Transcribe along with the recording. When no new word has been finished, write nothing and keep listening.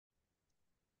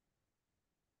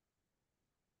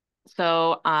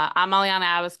I'm Aliana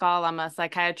Abascal. I'm a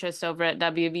psychiatrist over at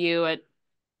WVU at, I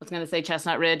was going to say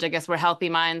Chestnut Ridge. I guess we're Healthy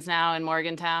Minds now in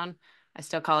Morgantown. I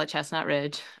still call it Chestnut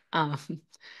Ridge. Um,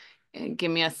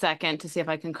 Give me a second to see if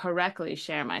I can correctly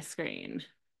share my screen,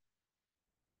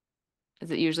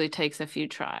 as it usually takes a few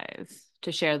tries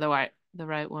to share the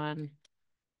right one.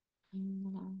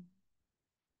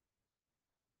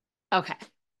 Okay.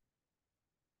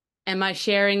 Am I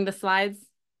sharing the slides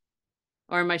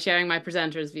or am I sharing my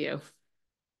presenter's view?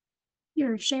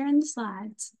 You're sharing the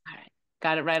slides. All right.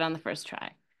 Got it right on the first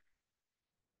try.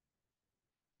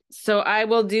 So I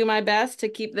will do my best to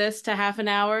keep this to half an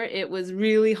hour. It was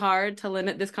really hard to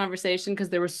limit this conversation because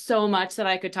there was so much that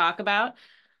I could talk about.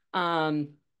 And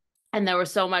there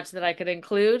was so much that I could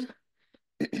include.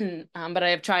 But I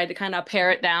have tried to kind of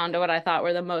pare it down to what I thought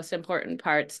were the most important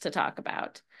parts to talk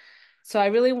about. So I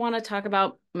really want to talk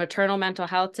about maternal mental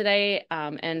health today,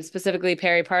 and specifically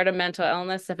peripartum mental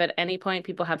illness. If at any point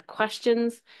people have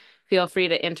questions, feel free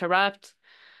to interrupt.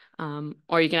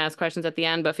 Or you can ask questions at the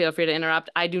end, but feel free to interrupt.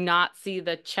 I do not see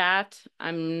the chat.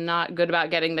 I'm not good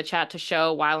about getting the chat to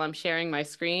show while I'm sharing my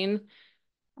screen.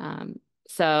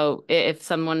 So if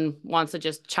someone wants to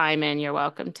just chime in, you're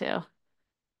welcome to. All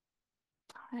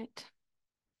right.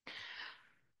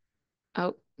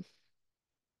 Oh,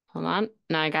 hold on.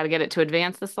 Now I got to get it to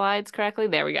advance the slides correctly.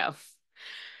 There we go.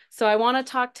 So I want to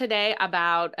talk today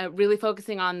about really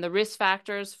focusing on the risk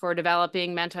factors for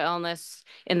developing mental illness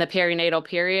in the perinatal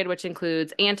period, which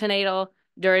includes antenatal,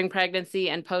 during pregnancy,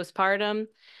 and postpartum.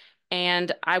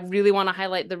 And I really want to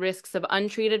highlight the risks of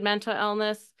untreated mental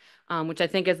illness, which I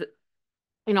think is,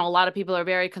 a lot of people are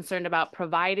very concerned about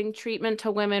providing treatment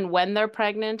to women when they're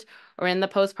pregnant or in the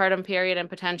postpartum period and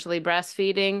potentially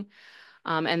breastfeeding.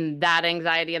 And that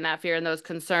anxiety and that fear and those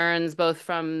concerns, both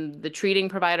from the treating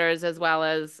providers as well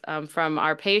as from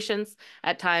our patients,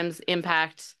 at times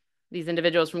impact these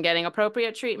individuals from getting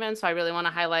appropriate treatment. So I really want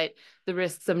to highlight the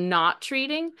risks of not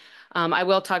treating. I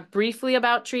will talk briefly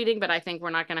about treating, but I think we're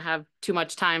not going to have too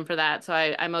much time for that. So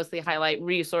I mostly highlight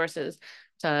resources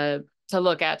to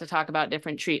look at to talk about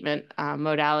different treatment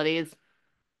modalities.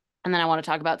 And then I want to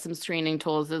talk about some screening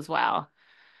tools as well.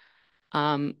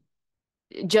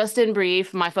 Just in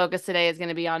brief, my focus today is going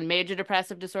to be on major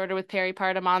depressive disorder with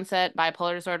peripartum onset,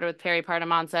 bipolar disorder with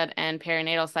peripartum onset, and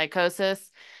perinatal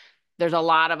psychosis. There's a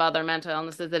lot of other mental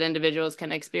illnesses that individuals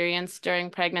can experience during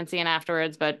pregnancy and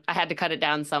afterwards, but I had to cut it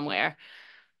down somewhere.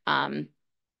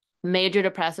 Major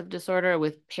depressive disorder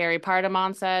with peripartum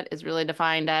onset is really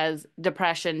defined as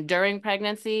depression during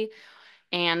pregnancy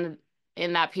and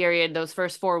in that period, those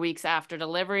first 4 weeks after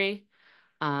delivery.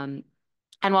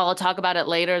 And while I'll talk about it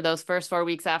later, those first 4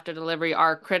 weeks after delivery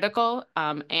are critical,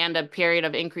 and a period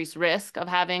of increased risk of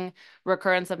having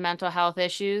recurrence of mental health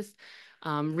issues.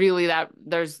 Really, that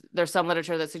there's some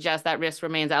literature that suggests that risk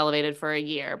remains elevated for a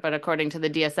year, but according to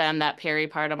the DSM, that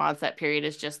peripartum onset period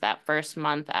is just that first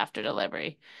month after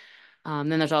delivery. Then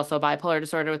there's also bipolar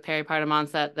disorder with peripartum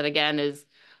onset that again is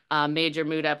a major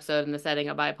mood episode in the setting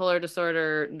of bipolar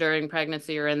disorder during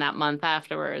pregnancy or in that month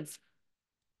afterwards.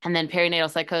 And then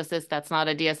perinatal psychosis, that's not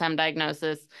a DSM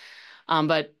diagnosis,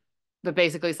 but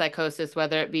basically psychosis,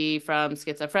 whether it be from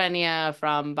schizophrenia,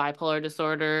 from bipolar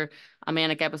disorder, a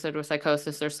manic episode with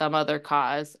psychosis, or some other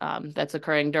cause that's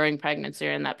occurring during pregnancy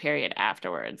or in that period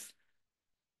afterwards.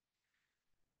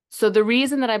 So the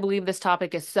reason that I believe this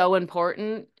topic is so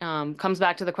important comes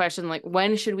back to the question, like,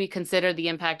 when should we consider the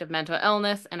impact of mental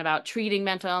illness and about treating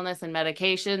mental illness and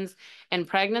medications in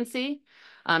pregnancy?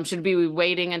 Should we be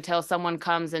waiting until someone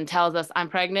comes and tells us I'm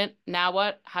pregnant? Now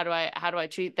what? How do I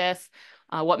treat this?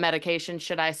 What medication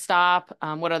should I stop?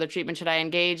 What other treatment should I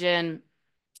engage in?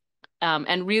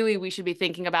 And really, we should be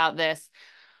thinking about this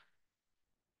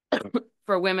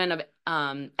for women of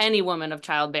any woman of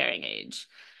childbearing age.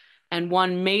 And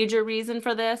one major reason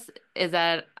for this is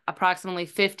that approximately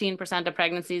 15% of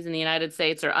pregnancies in the United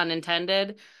States are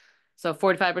unintended. So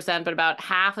 45%, but about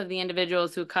half of the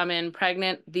individuals who come in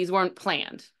pregnant, these weren't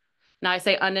planned. Now I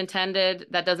say unintended,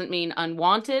 that doesn't mean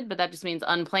unwanted, but that just means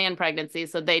unplanned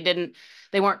pregnancies. So they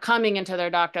weren't coming into their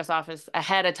doctor's office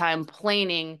ahead of time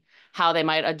planning how they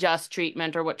might adjust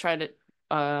treatment or what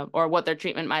their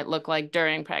treatment might look like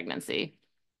during pregnancy.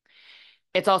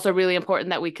 It's also really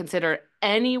important that we consider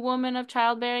any woman of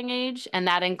childbearing age, and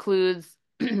that includes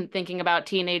thinking about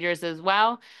teenagers as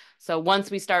well. So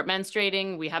once we start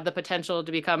menstruating, we have the potential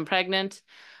to become pregnant,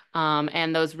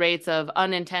 and those rates of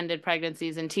unintended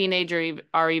pregnancies in teenagers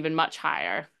are even much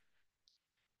higher.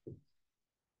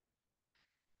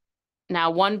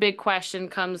 Now, one big question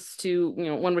comes to,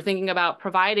 when we're thinking about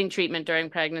providing treatment during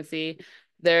pregnancy,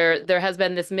 There has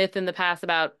been this myth in the past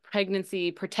about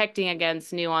pregnancy protecting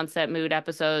against new onset mood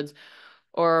episodes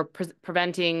or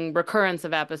preventing recurrence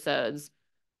of episodes.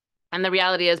 And the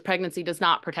reality is pregnancy does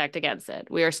not protect against it.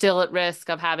 We are still at risk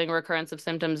of having recurrence of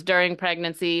symptoms during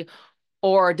pregnancy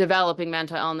or developing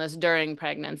mental illness during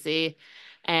pregnancy,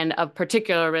 and of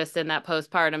particular risk in that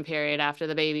postpartum period after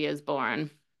the baby is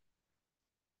born.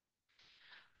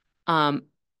 Um,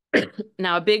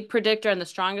 Now, a big predictor and the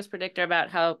strongest predictor about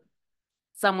how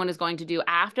someone is going to do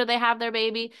after they have their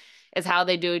baby is how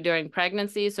they do during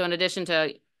pregnancy. So in addition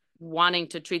to wanting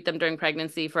to treat them during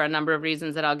pregnancy for a number of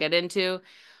reasons that I'll get into,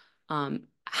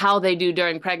 how they do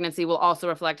during pregnancy will also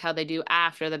reflect how they do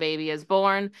after the baby is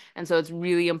born. And so it's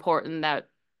really important that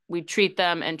we treat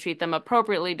them and treat them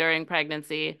appropriately during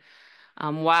pregnancy.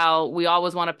 While we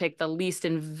always want to pick the least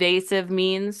invasive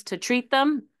means to treat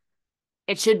them,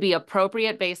 it should be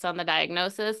appropriate based on the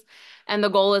diagnosis. And the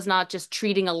goal is not just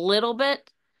treating a little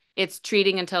bit, it's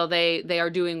treating until they are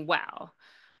doing well.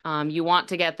 You want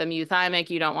to get them euthymic.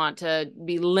 You don't want to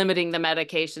be limiting the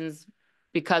medications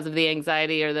because of the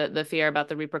anxiety or the fear about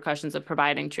the repercussions of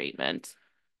providing treatment.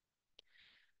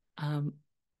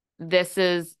 This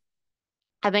is,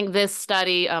 I think this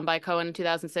study by Cohen in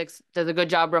 2006 does a good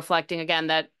job reflecting, again,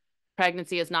 that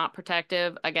pregnancy is not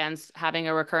protective against having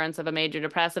a recurrence of a major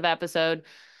depressive episode.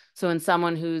 So in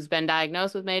someone who's been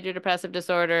diagnosed with major depressive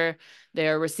disorder,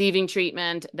 they're receiving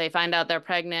treatment, they find out they're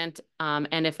pregnant,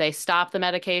 and if they stop the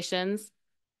medications,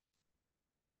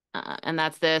 and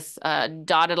that's this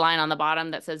dotted line on the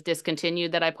bottom that says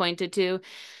discontinued that I pointed to,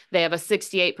 they have a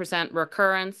 68%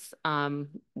 recurrence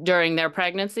during their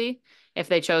pregnancy if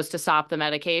they chose to stop the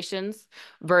medications,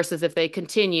 versus if they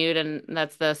continued, and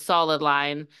that's the solid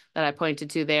line that I pointed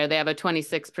to there, they have a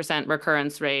 26%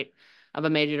 recurrence rate of a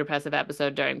major depressive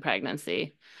episode during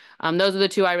pregnancy. Those are the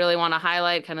two I really want to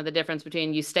highlight, kind of the difference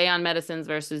between you stay on medicines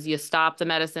versus you stop the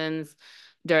medicines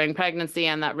during pregnancy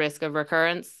and that risk of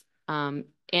recurrence. In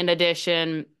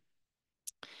addition,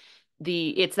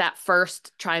 it's that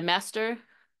first trimester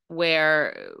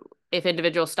where if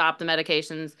individuals stop the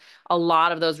medications, a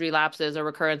lot of those relapses or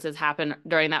recurrences happen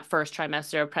during that first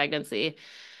trimester of pregnancy.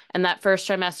 And that first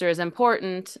trimester is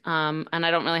important, and I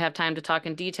don't really have time to talk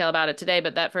in detail about it today,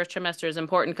 but that first trimester is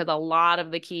important because a lot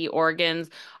of the key organs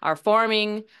are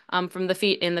forming from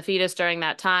in the fetus during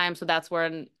that time. So that's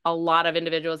when a lot of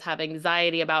individuals have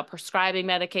anxiety about prescribing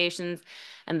medications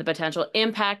and the potential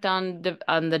impact on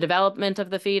the development of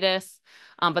the fetus.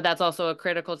 But that's also a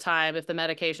critical time if the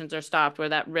medications are stopped where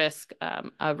that risk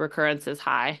of recurrence is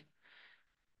high.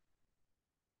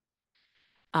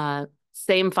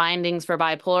 Same findings for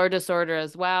bipolar disorder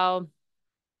as well.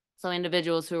 So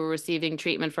individuals who were receiving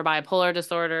treatment for bipolar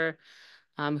disorder,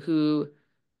 who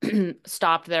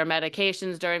stopped their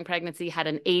medications during pregnancy, had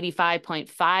an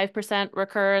 85.5%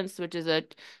 recurrence, which is a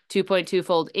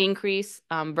 2.2-fold increase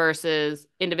versus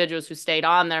individuals who stayed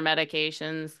on their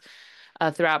medications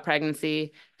throughout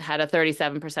pregnancy, had a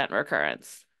 37%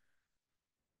 recurrence.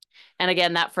 And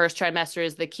again, that first trimester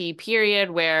is the key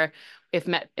period where if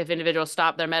individuals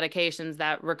stop their medications,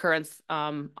 that recurrence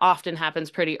often happens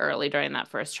pretty early during that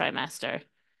first trimester.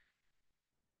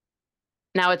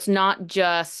 Now, it's not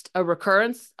just a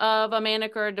recurrence of a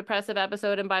manic or depressive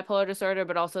episode in bipolar disorder,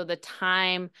 but also the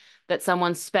time that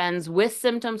someone spends with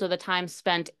symptoms or the time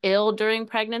spent ill during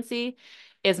pregnancy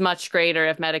is much greater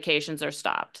if medications are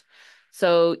stopped.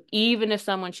 So even if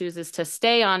someone chooses to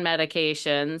stay on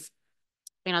medications,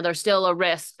 there's still a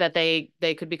risk that they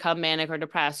could become manic or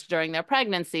depressed during their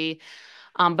pregnancy.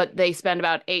 But they spend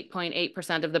about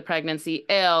 8.8% of the pregnancy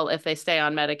ill if they stay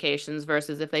on medications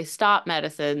versus if they stop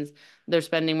medicines, they're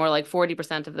spending more like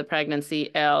 40% of the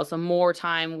pregnancy ill, so more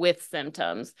time with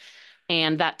symptoms.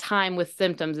 And that time with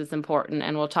symptoms is important,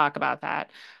 and we'll talk about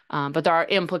that. But there are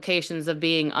implications of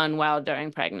being unwell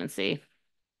during pregnancy.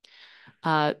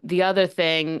 The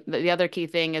other key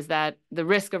thing is that the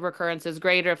risk of recurrence is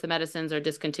greater if the medicines are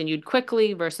discontinued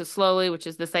quickly versus slowly, which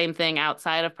is the same thing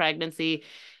outside of pregnancy.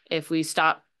 If we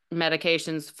stop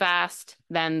medications fast,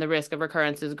 then the risk of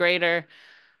recurrence is greater.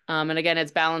 And again,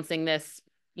 it's balancing this,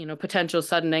 potential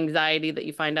sudden anxiety that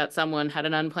you find out someone had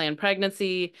an unplanned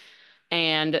pregnancy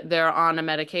and they're on a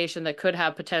medication that could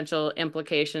have potential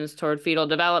implications toward fetal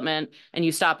development, and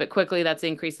you stop it quickly, that's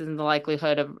increases in the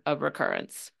likelihood of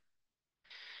recurrence.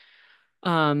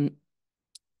 I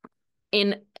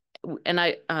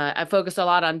focus a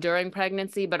lot on during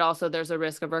pregnancy, but also there's a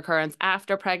risk of recurrence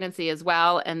after pregnancy as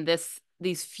well. And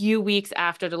these few weeks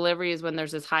after delivery is when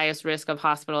there's this highest risk of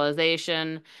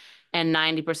hospitalization, and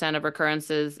 90% of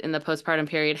recurrences in the postpartum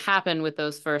period happen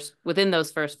within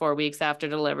those first 4 weeks after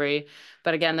delivery.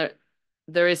 But again,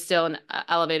 there is still an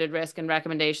elevated risk and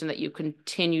recommendation that you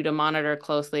continue to monitor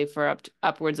closely for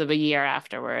upwards of a year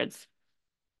afterwards.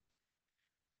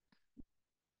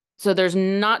 So there's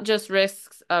not just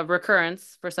risks of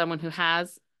recurrence for someone who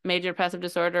has major depressive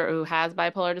disorder or who has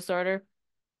bipolar disorder.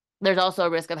 There's also a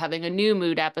risk of having a new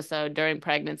mood episode during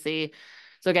pregnancy.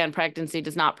 So again, pregnancy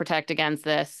does not protect against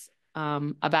this.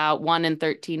 About 1 in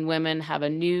 13 women have a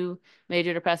new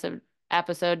major depressive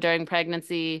episode during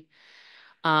pregnancy.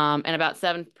 And about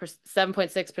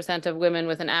 7.6% of women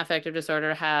with an affective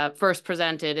disorder have first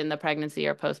presented in the pregnancy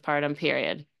or postpartum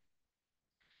period.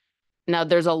 Now,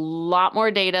 there's a lot more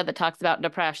data that talks about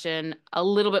depression, a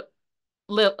little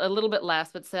bit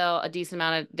less, but still a decent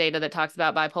amount of data that talks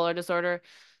about bipolar disorder.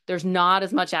 There's not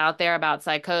as much out there about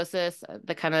psychosis.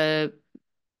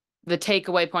 The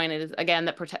takeaway point is, again,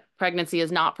 that pregnancy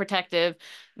is not protective.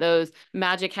 Those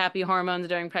magic happy hormones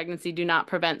during pregnancy do not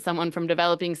prevent someone from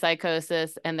developing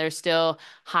psychosis, and there's still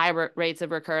high rates of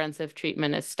recurrence if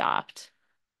treatment is stopped.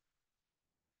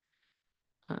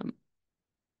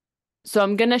 So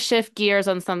I'm going to shift gears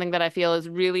on something that I feel is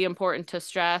really important to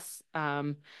stress.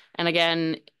 And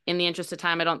again, in the interest of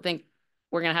time, I don't think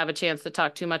we're going to have a chance to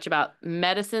talk too much about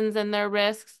medicines and their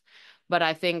risks, but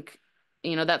I think,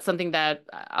 that's something that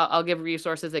I'll give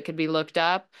resources that could be looked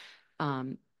up. But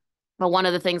one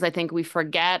of the things I think we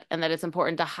forget and that it's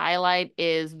important to highlight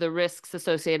is the risks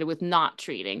associated with not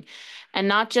treating, and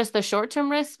not just the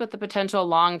short-term risks, but the potential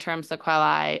long-term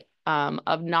sequelae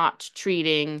of not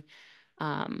treating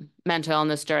mental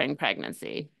illness during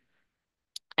pregnancy.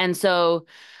 And so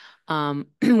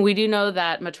we do know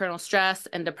that maternal stress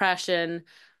and depression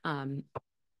and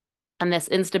this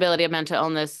instability of mental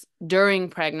illness during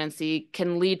pregnancy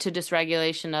can lead to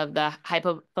dysregulation of the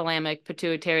hypothalamic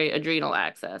pituitary adrenal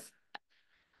axis.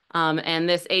 And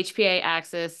this HPA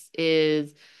axis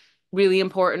is really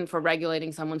important for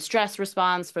regulating someone's stress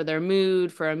response, for their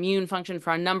mood, for immune function,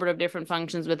 for a number of different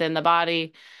functions within the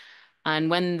body. And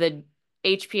when the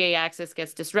HPA axis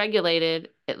gets dysregulated,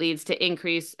 it leads to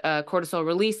increased cortisol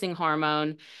releasing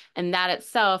hormone, and that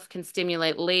itself can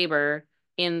stimulate labor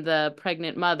in the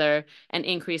pregnant mother and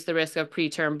increase the risk of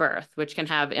preterm birth, which can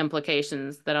have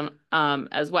implications that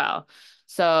as well.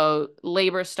 So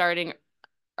labor starting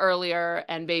earlier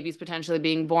and babies potentially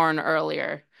being born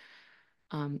earlier.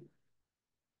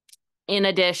 In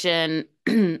addition,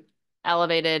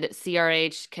 elevated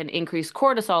CRH can increase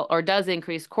cortisol, or does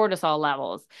increase cortisol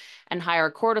levels, and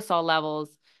higher cortisol levels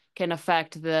can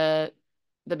affect the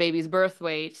baby's birth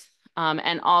weight,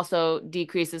 and also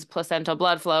decreases placental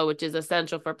blood flow, which is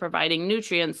essential for providing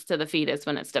nutrients to the fetus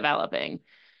when it's developing.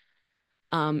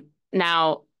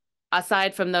 Now,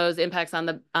 aside from those impacts on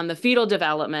the fetal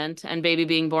development and baby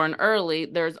being born early,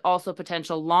 there's also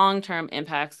potential long-term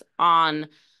impacts on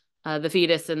the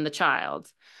fetus and the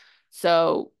child.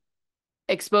 So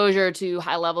exposure to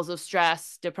high levels of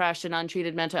stress, depression,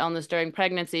 untreated mental illness during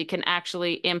pregnancy can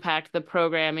actually impact the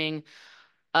programming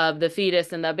of the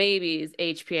fetus and the baby's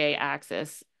HPA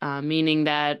axis, meaning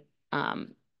that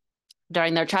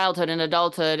during their childhood and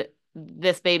adulthood,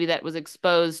 this baby that was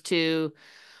exposed to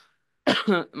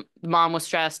mom was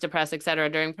stressed, depressed, et cetera,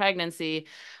 during pregnancy,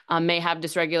 may have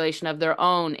dysregulation of their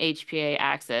own HPA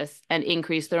axis and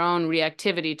increase their own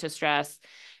reactivity to stress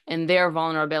and their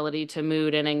vulnerability to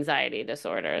mood and anxiety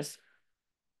disorders.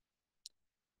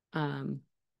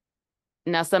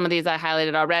 Now, some of these I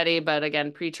highlighted already, but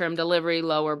again, preterm delivery,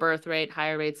 lower birth rate,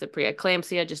 higher rates of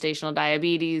preeclampsia, gestational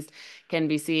diabetes can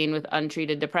be seen with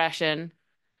untreated depression.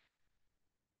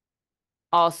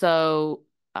 Also,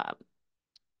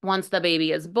 once the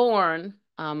baby is born,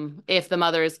 if the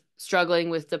mother is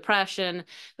struggling with depression,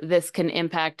 this can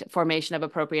impact formation of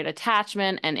appropriate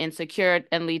attachment and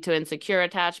lead to insecure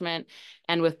attachment.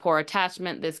 And with poor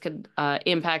attachment, this could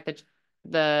impact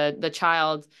the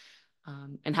child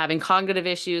and having cognitive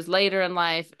issues later in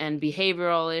life and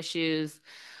behavioral issues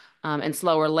and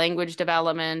slower language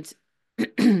development.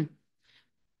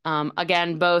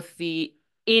 Again, both the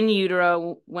in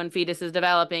utero when fetus is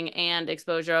developing and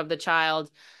exposure of the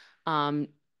child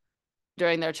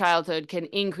during their childhood can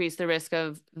increase the risk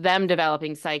of them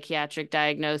developing psychiatric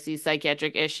diagnoses,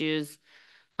 psychiatric issues,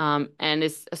 and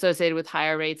is associated with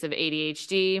higher rates of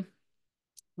ADHD.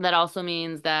 That also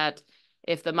means that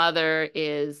if the mother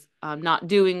is not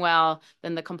doing well,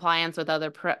 then the compliance with other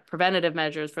preventative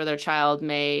measures for their child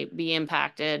may be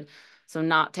impacted. So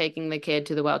not taking the kid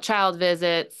to the well child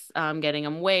visits, getting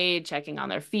them weighed, checking on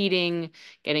their feeding,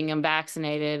 getting them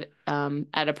vaccinated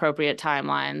at appropriate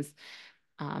timelines.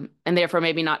 And therefore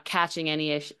maybe not catching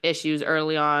any issues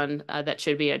early on that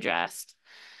should be addressed.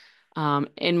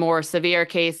 In more severe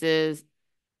cases,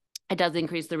 It does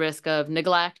increase the risk of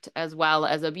neglect as well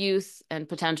as abuse and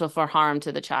potential for harm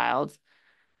to the child.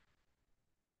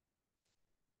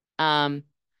 Um,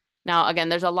 Now, again,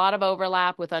 there's a lot of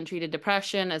overlap with untreated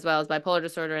depression as well as bipolar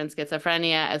disorder and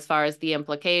schizophrenia as far as the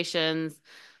implications.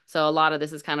 So a lot of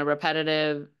this is kind of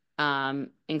repetitive,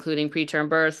 including preterm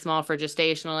birth, small for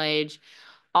gestational age.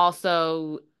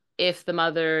 Also, if the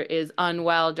mother is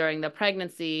unwell during the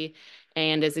pregnancy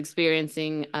and is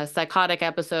experiencing a psychotic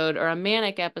episode or a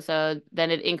manic episode,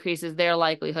 then it increases their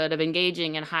likelihood of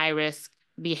engaging in high-risk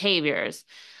behaviors,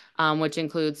 which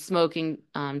includes smoking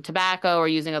tobacco or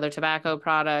using other tobacco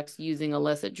products, using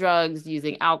illicit drugs,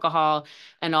 using alcohol,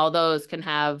 and all those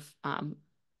can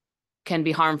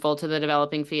be harmful to the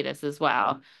developing fetus as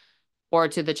well, or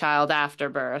to the child after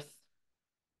birth.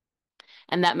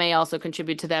 And that may also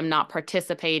contribute to them not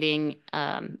participating,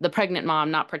 the pregnant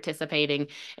mom not participating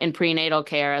in prenatal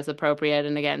care as appropriate,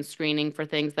 and again, screening for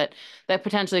things that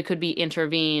potentially could be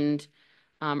intervened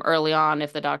early on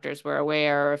if the doctors were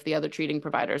aware or if the other treating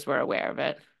providers were aware of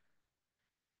it.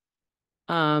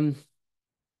 Um,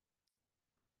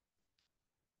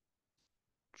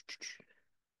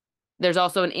 there's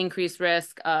also an increased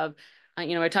risk of,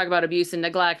 I talk about abuse and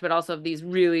neglect, but also of these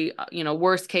really,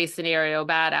 worst case scenario,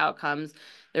 bad outcomes.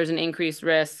 There's an increased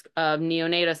risk of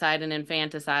neonaticide and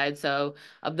infanticide. So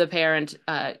of the parent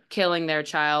killing their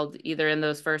child either in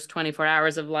those first 24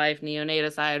 hours of life,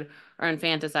 neonaticide, or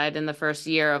infanticide in the first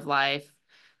year of life,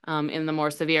 in the more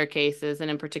severe cases,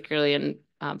 and in particularly in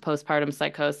postpartum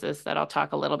psychosis that I'll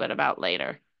talk a little bit about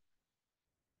later.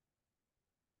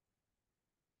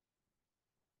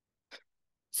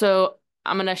 So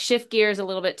I'm going to shift gears a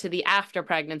little bit to the after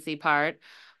pregnancy part.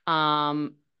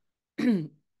 Um,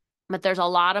 but there's a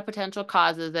lot of potential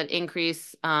causes that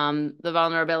increase the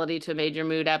vulnerability to major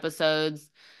mood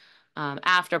episodes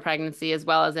after pregnancy, as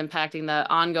well as impacting the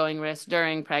ongoing risk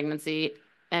during pregnancy.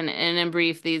 And in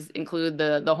brief, these include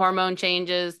the hormone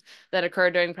changes that occur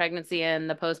during pregnancy and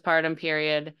the postpartum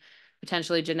period,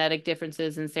 potentially genetic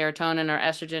differences in serotonin or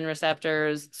estrogen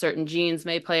receptors. Certain genes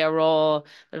may play a role.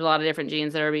 There's a lot of different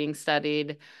genes that are being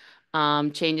studied.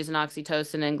 Changes in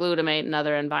oxytocin and glutamate and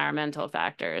other environmental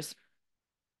factors.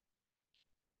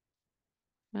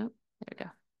 Oh, there we go.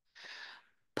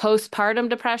 Postpartum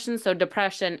depression, so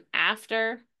depression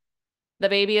after the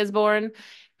baby is born,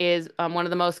 is one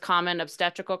of the most common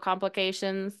obstetrical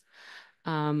complications.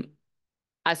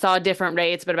 I saw different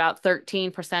rates, but about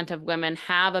 13% of women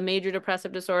have a major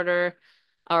depressive disorder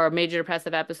or a major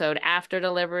depressive episode after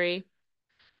delivery.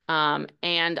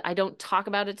 And I don't talk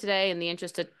about it today in the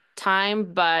interest of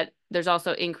time, but there's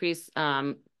also increased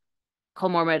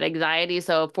comorbid anxiety.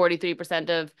 So 43%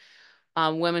 of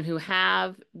women who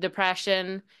have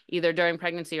depression, either during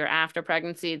pregnancy or after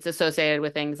pregnancy, it's associated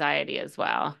with anxiety as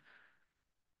well.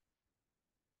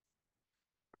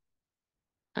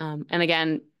 And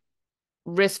again,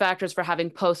 risk factors for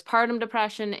having postpartum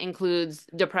depression includes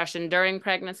depression during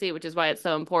pregnancy, which is why it's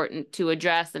so important to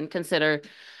address and consider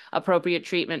appropriate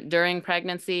treatment during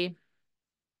pregnancy.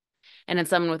 And in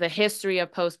someone with a history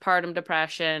of postpartum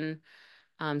depression,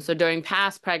 so during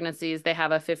past pregnancies, they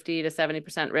have a 50 to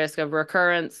 70% risk of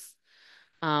recurrence,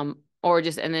 or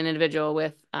just an individual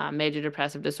with major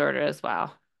depressive disorder as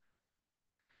well.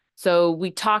 So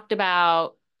we talked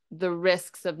about the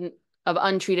risks of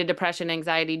untreated depression,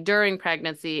 anxiety during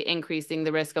pregnancy, increasing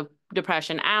the risk of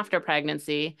depression after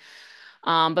pregnancy.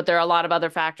 But there are a lot of other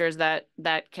factors that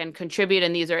can contribute,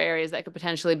 and these are areas that could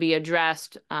potentially be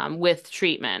addressed with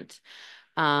treatment.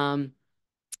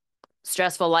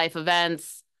 Stressful life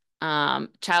events,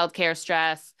 childcare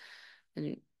stress.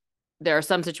 And there are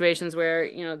some situations where,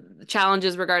 the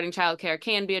challenges regarding childcare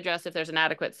can be addressed if there's an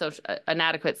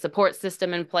adequate support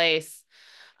system in place,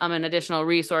 and additional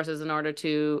resources in order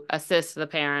to assist the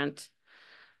parent.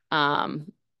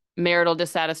 Marital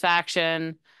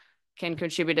dissatisfaction can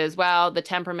contribute as well. The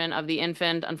temperament of the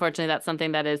infant, unfortunately, that's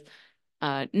something that is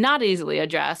not easily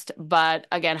addressed, but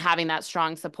again, having that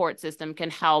strong support system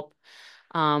can help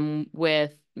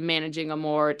with managing a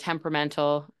more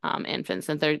temperamental infant,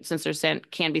 since there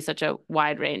can be such a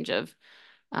wide range of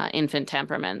infant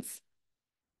temperaments.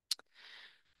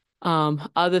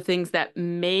 Other things that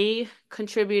may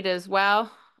contribute as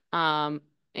well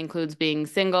includes being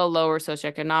single, lower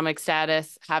socioeconomic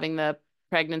status, having the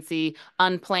pregnancy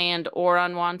unplanned or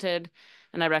unwanted.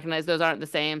 And I recognize those aren't the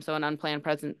same, so an unplanned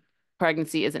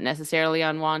pregnancy isn't necessarily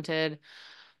unwanted.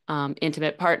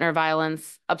 Intimate partner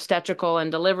violence, obstetrical and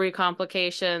delivery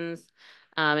complications.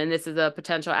 And this is a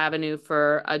potential avenue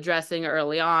for addressing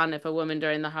early on if a woman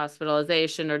during the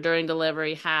hospitalization or during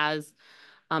delivery has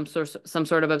some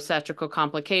sort of obstetrical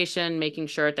complication, making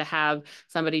sure to have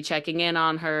somebody checking in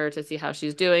on her to see how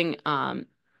she's doing,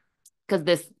 because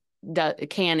this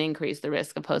can increase the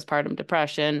risk of postpartum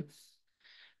depression.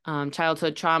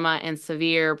 Childhood trauma and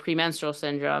severe premenstrual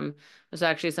syndrome. There's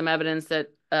actually some evidence that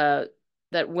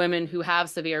that women who have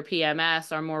severe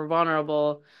PMS are more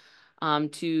vulnerable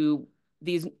to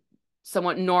these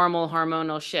somewhat normal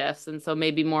hormonal shifts, and so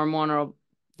maybe more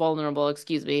vulnerable,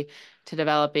 excuse me, to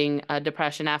developing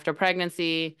depression after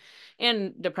pregnancy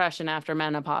and depression after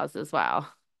menopause as well.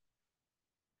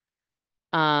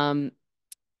 Um,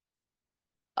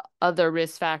 Other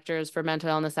risk factors for mental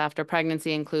illness after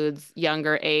pregnancy includes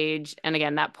younger age, and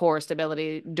again, that poor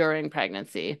stability during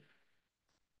pregnancy.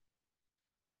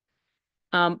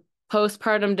 Um,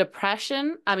 Postpartum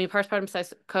depression, postpartum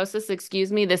psychosis, excuse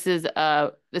me. This is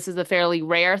a fairly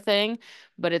rare thing,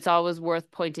 but it's always worth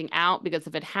pointing out because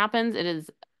if it happens, it is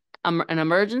an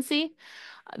emergency.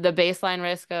 The baseline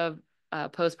risk of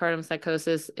postpartum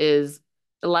psychosis is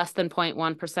less than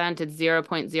 0.1%. It's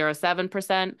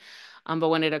 0.07%. But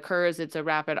when it occurs, it's a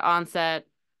rapid onset,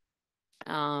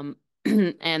 and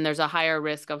there's a higher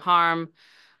risk of harm.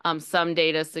 Some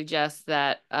data suggests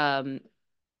that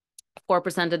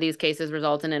 4% of these cases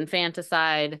result in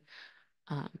infanticide.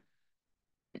 Um,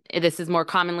 this is more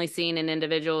commonly seen in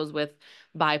individuals with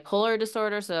bipolar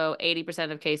disorder. So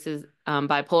 80% of cases,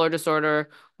 bipolar disorder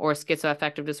or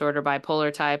schizoaffective disorder,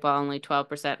 bipolar type, while only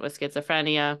 12% with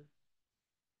schizophrenia.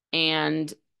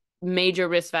 And major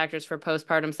risk factors for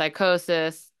postpartum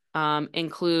psychosis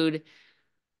include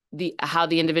how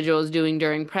the individual is doing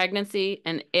during pregnancy.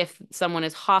 And if someone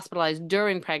is hospitalized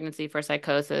during pregnancy for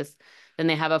psychosis, then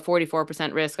they have a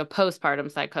 44% risk of postpartum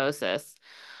psychosis.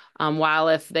 While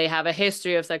if they have a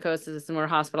history of psychosis and were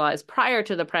hospitalized prior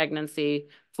to the pregnancy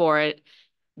for it,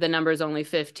 the number is only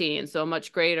 15. So a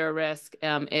much greater risk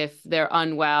if they're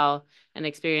unwell and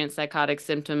experience psychotic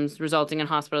symptoms resulting in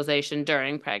hospitalization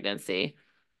during pregnancy.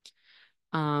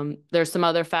 There's some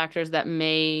other factors that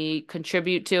may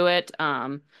contribute to it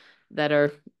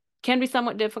that can be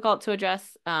somewhat difficult to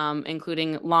address,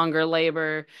 including longer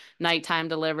labor, nighttime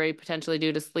delivery, potentially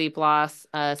due to sleep loss,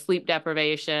 sleep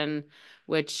deprivation,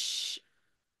 which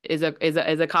is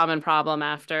a common problem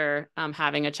after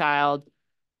having a child.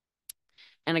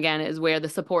 And again, is where the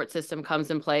support system comes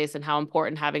in place and how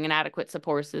important having an adequate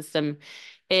support system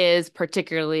is,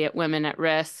 particularly at women at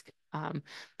risk,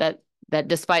 that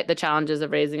despite the challenges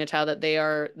of raising a child,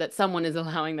 that someone is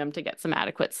allowing them to get some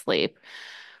adequate sleep.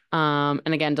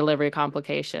 And again, delivery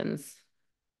complications.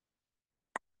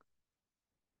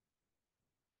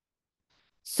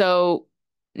 So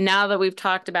now that we've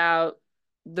talked about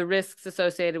the risks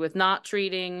associated with not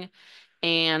treating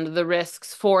and the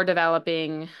risks for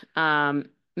developing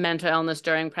mental illness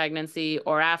during pregnancy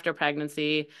or after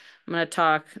pregnancy, I'm going to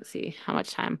talk, let's see how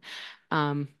much time,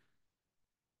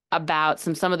 about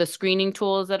some of the screening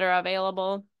tools that are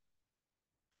available.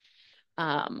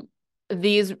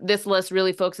 This list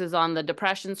really focuses on the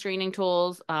depression screening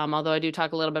tools, although I do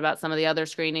talk a little bit about some of the other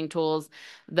screening tools.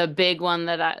 The big one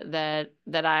that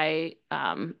I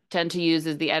tend to use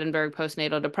is the Edinburgh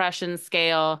Postnatal Depression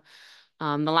Scale.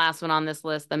 The last one on this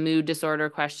list, the Mood Disorder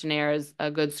Questionnaire, is a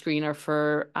good screener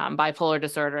for bipolar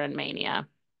disorder and mania.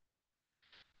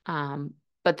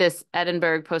 But this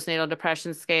Edinburgh Postnatal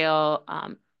Depression Scale,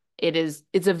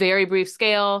 it's a very brief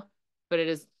scale, but it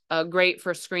is great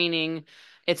for screening.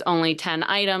 It's only 10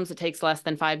 items. It takes less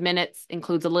than 5 minutes,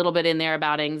 includes a little bit in there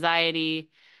about anxiety.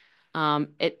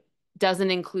 It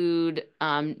doesn't include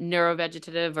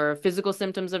neurovegetative or physical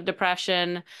symptoms of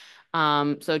depression.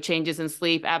 So changes in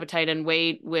sleep, appetite, and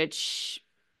weight, which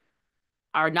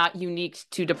are not unique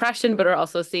to depression, but are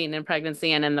also seen in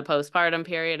pregnancy and in the postpartum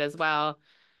period as well.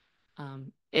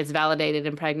 It's validated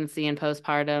in pregnancy and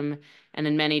postpartum and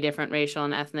in many different racial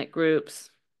and ethnic groups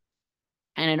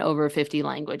and in over 50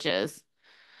 languages.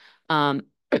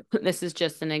 This is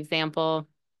just an example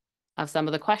of some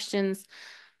of the questions.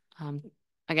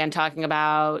 Again, talking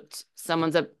about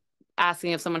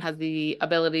asking if someone has the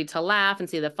ability to laugh and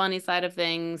see the funny side of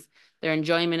things, their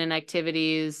enjoyment in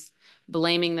activities,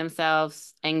 blaming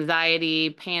themselves, anxiety,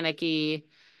 panicky,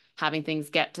 having things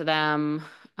get to them,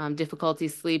 difficulty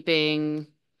sleeping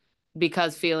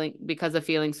because of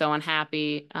feeling so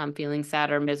unhappy, feeling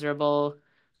sad or miserable,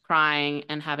 crying,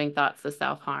 and having thoughts of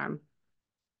self-harm.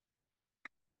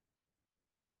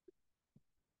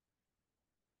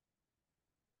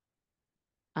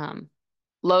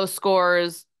 Low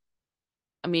scores,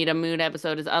 a mood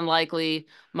episode is unlikely.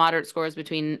 Moderate scores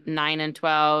between 9 and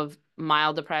 12.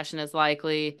 Mild depression is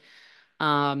likely.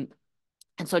 And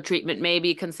so treatment may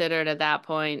be considered at that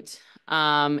point.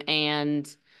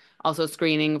 And Also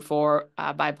screening for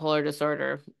bipolar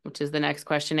disorder, which is the next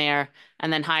questionnaire,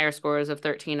 and then higher scores of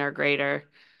 13 or greater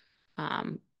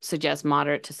suggest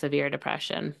moderate to severe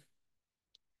depression.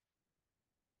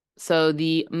 So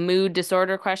the mood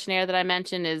disorder questionnaire that I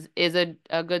mentioned is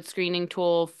a good screening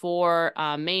tool for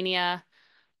mania.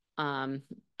 And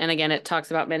again, it talks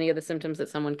about many of the symptoms that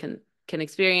someone can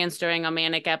experience during a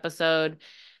manic episode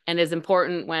and is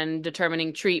important when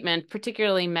determining treatment,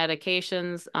 particularly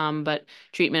medications, but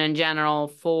treatment in general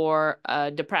for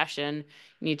depression.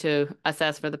 You need to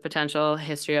assess for the potential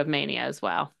history of mania as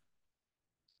well.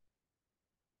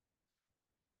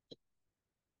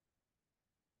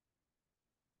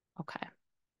 Okay.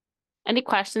 Any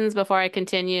questions before I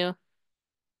continue?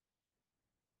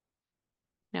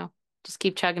 No, just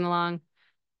keep chugging along.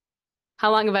 How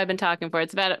long have I been talking for?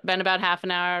 It's been about half an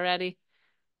hour already.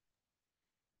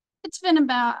 It's been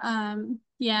about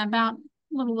about a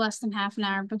little less than half an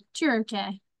hour, but you're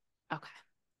okay. Okay.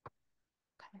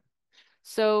 Okay.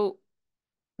 So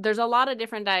there's a lot of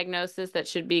different diagnoses that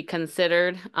should be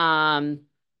considered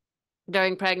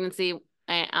during pregnancy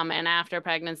and after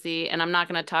pregnancy. And I'm not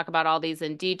going to talk about all these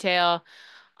in detail,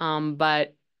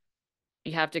 but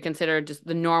you have to consider just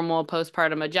the normal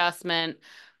postpartum adjustment,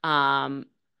 and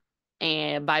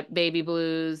baby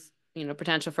blues,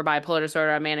 potential for bipolar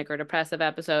disorder, a manic or depressive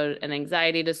episode, an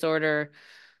anxiety disorder,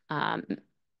 um,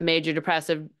 major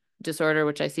depressive disorder,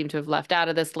 which I seem to have left out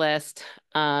of this list,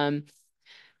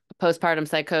 postpartum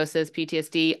psychosis,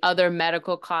 PTSD, other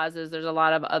medical causes. There's a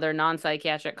lot of other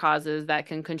non-psychiatric causes that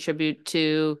can contribute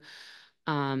to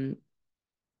um,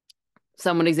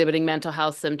 someone exhibiting mental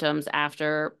health symptoms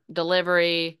after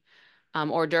delivery,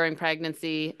 or during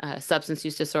pregnancy, substance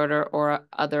use disorder, or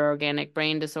other organic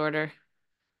brain disorder.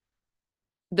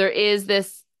 There is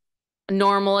this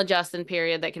normal adjustment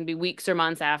period that can be weeks or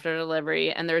months after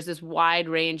delivery, and there's this wide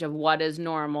range of what is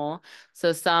normal.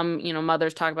 So some,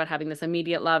 mothers talk about having this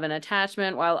immediate love and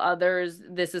attachment, while others,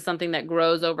 this is something that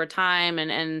grows over time,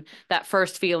 and that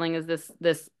first feeling is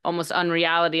this almost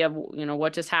unreality of,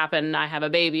 what just happened? I have a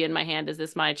baby in my hand. Is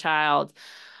this my child?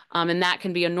 And that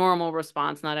can be a normal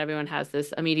response. Not everyone has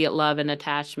this immediate love and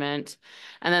attachment.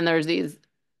 And then there's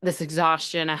this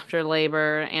exhaustion after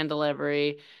labor and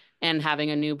delivery and having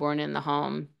a newborn in the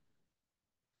home.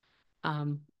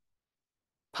 Um,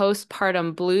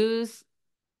 Postpartum blues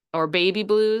or baby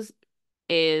blues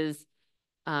is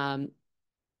um,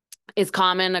 is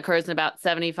common, occurs in about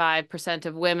 75%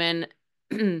 of women,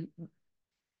 and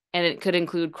it could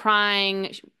include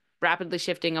crying, rapidly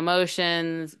shifting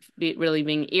emotions, really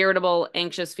being irritable,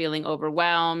 anxious, feeling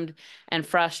overwhelmed, and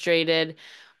frustrated.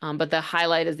 But the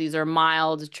highlight is these are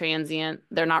mild, transient.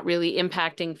 They're not really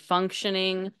impacting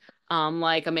functioning,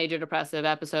 like a major depressive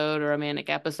episode or a manic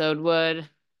episode would.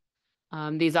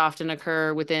 These often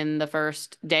occur within the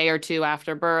first day or two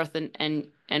after birth and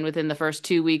within the first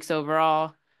 2 weeks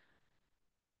overall.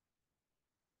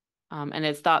 And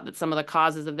it's thought that some of the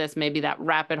causes of this may be that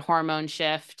rapid hormone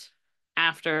shift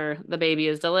after the baby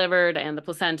is delivered and the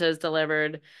placenta is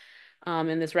delivered,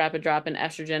 and this rapid drop in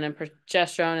estrogen and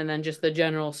progesterone, and then just the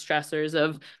general stressors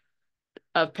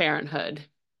of parenthood.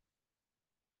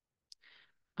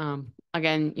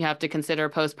 Again, you have to consider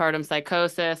postpartum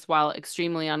psychosis. While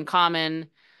extremely uncommon,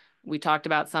 we talked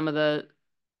about some of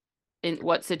in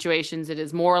what situations it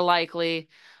is more likely,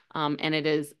 and it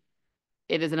is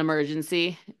an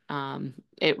emergency.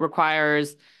 It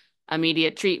requires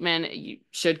immediate treatment. You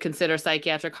should consider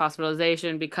psychiatric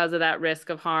hospitalization because of that risk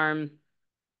of harm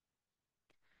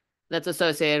that's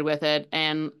associated with it.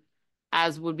 And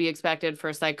as would be expected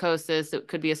for psychosis, it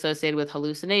could be associated with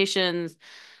hallucinations,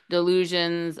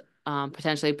 delusions,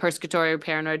 potentially persecutory or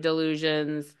paranoid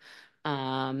delusions,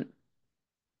 or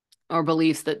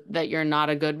beliefs that you're not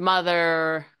a good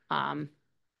mother,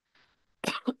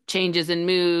 changes in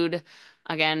mood.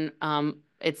 Again,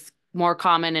 it's more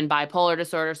common in bipolar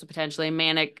disorder, so potentially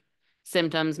manic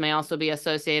symptoms may also be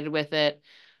associated with it.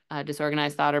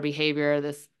 Disorganized thought or behavior,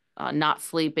 this not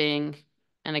sleeping,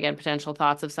 and again, potential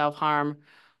thoughts of self-harm,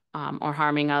 or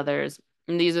harming others.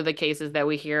 And these are the cases that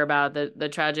we hear about, the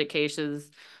tragic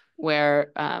cases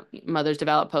where mothers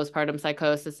develop postpartum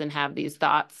psychosis and have these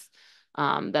thoughts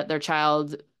that their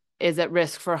child is at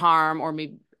risk for harm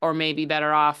or may be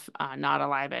better off not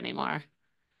alive anymore.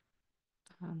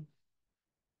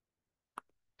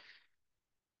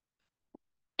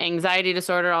 Anxiety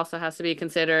disorder also has to be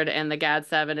considered, and the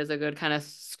GAD-7 is a good kind of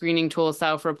screening tool,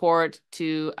 self-report,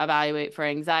 to evaluate for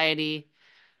anxiety.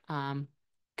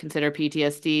 Consider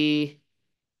PTSD.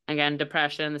 Again,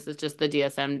 depression. This is just the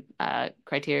DSM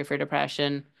criteria for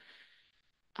depression.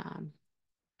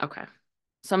 Okay.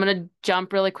 So I'm going to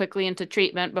jump really quickly into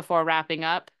treatment before wrapping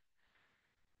up.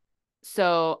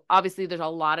 So obviously there's a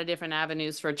lot of different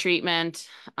avenues for treatment,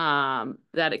 that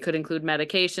it could include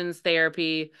medications,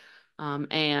 therapy,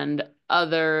 and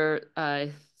other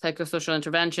psychosocial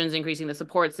interventions, increasing the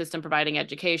support system, providing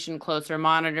education, closer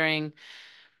monitoring.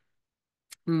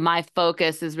 My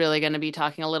focus is really going to be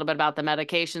talking a little bit about the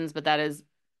medications, but that is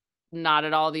not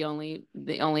at all the only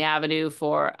avenue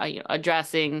for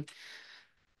addressing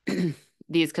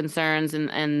these concerns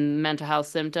and mental health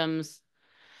symptoms.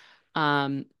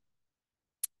 Um,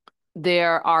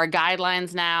 There are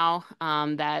guidelines now,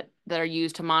 that are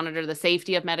used to monitor the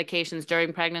safety of medications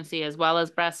during pregnancy as well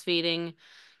as breastfeeding.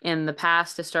 In the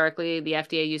past, historically, the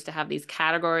FDA used to have these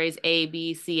categories A,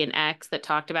 B, C, and X that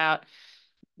talked about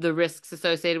the risks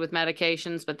associated with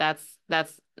medications, but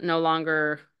that's no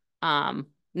longer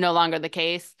the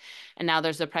case. And now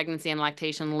there's a pregnancy and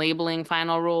lactation labeling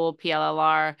final rule,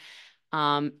 PLLR.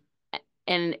 Um,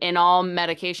 and in all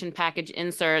medication package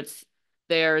inserts,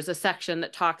 there's a section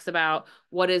that talks about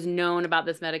what is known about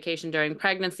this medication during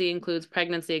pregnancy, includes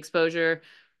pregnancy exposure,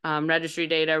 registry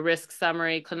data, risk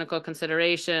summary, clinical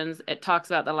considerations. It talks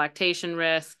about the lactation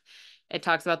risk. It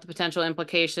talks about the potential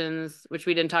implications, which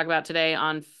we didn't talk about today,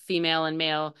 on female and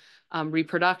male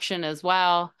reproduction as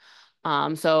well.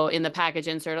 So in the package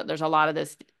insert, there's a lot of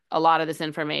this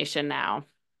information now.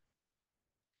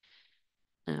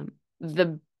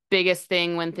 The biggest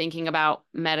thing when thinking about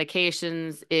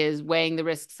medications is weighing the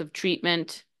risks of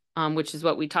treatment, which is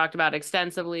what we talked about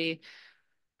extensively.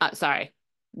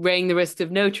 Weighing the risks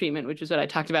of no treatment, which is what I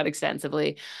talked about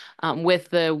extensively, with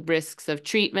the risks of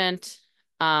treatment,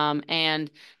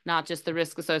 and not just the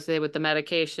risk associated with the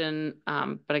medication,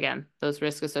 but again, those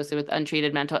risks associated with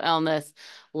untreated mental illness,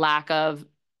 lack of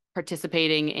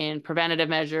participating in preventative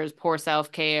measures, poor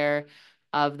self-care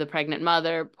of the pregnant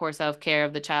mother, poor self-care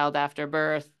of the child after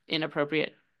birth,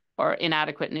 inappropriate or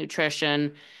inadequate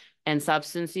nutrition, and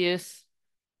substance use.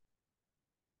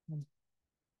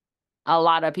 A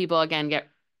lot of people, again, get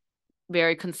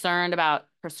very concerned about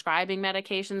prescribing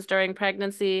medications during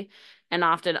pregnancy and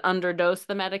often underdose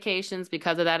the medications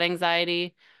because of that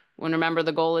anxiety. When remember,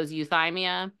 the goal is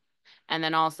euthymia. And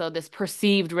then also this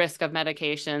perceived risk of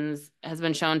medications has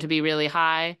been shown to be really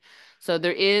high. So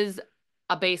there is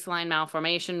a baseline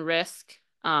malformation risk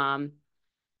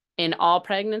in all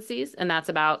pregnancies, and that's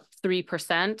about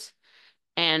 3%.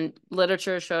 And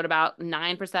literature showed about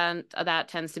 9% of that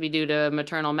tends to be due to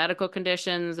maternal medical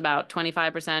conditions, about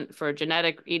 25% for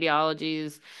genetic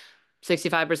etiologies,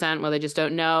 65%, well, they just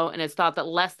don't know. And it's thought that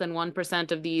less than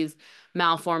 1% of these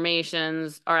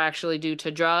malformations are actually due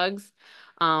to drugs.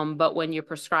 But when you're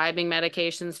prescribing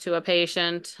medications to a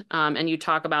patient, and you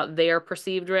talk about their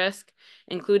perceived risk,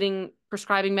 including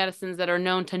prescribing medicines that are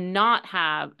known to not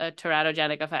have a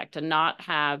teratogenic effect, to not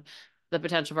have the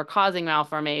potential for causing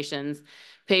malformations,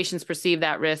 patients perceive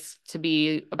that risk to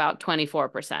be about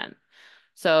 24%.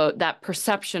 So that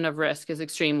perception of risk is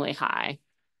extremely high.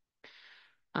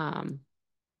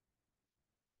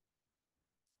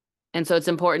 And so it's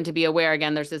important to be aware,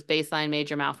 again, there's this baseline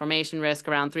major malformation risk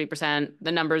around 3%.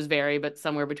 The numbers vary, but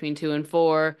somewhere between 2 and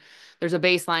 4. There's a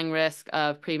baseline risk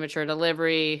of premature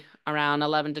delivery around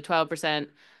 11 to 12%,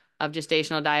 of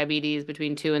gestational diabetes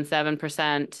between 2 and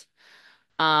 7%.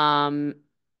 And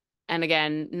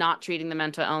again, not treating the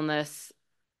mental illness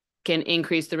can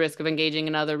increase the risk of engaging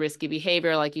in other risky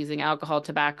behavior like using alcohol,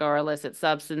 tobacco, or illicit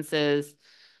substances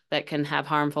that can have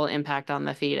harmful impact on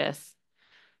the fetus.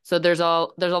 So there's a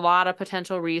lot of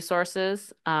potential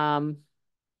resources, in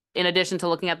addition to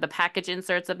looking at the package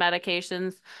inserts of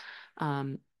medications,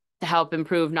 to help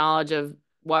improve knowledge of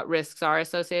what risks are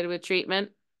associated with treatment.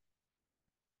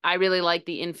 I really like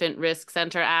the Infant Risk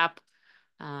Center app.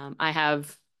 I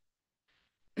have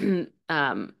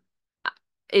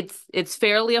it's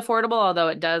fairly affordable, although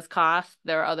it does cost.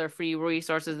 There are other free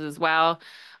resources as well.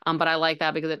 But I like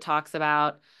that because it talks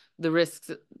about the risks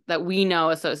that we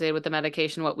know associated with the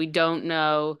medication, what we don't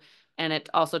know. And it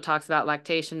also talks about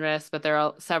lactation risk, but there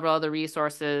are several other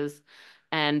resources.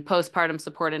 And Postpartum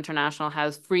Support International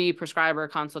has free prescriber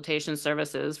consultation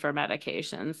services for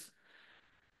medications.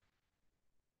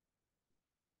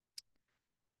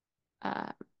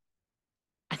 Uh,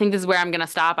 I think this is where I'm going to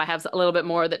stop. I have a little bit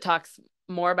more that talks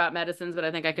more about medicines, but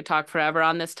I think I could talk forever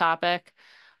on this topic.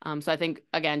 So I think,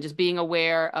 again, just being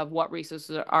aware of what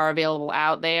resources are available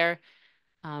out there.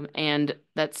 And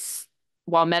that's,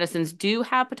 while medicines do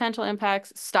have potential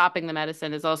impacts, stopping the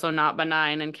medicine is also not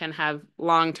benign and can have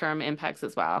long-term impacts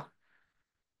as well.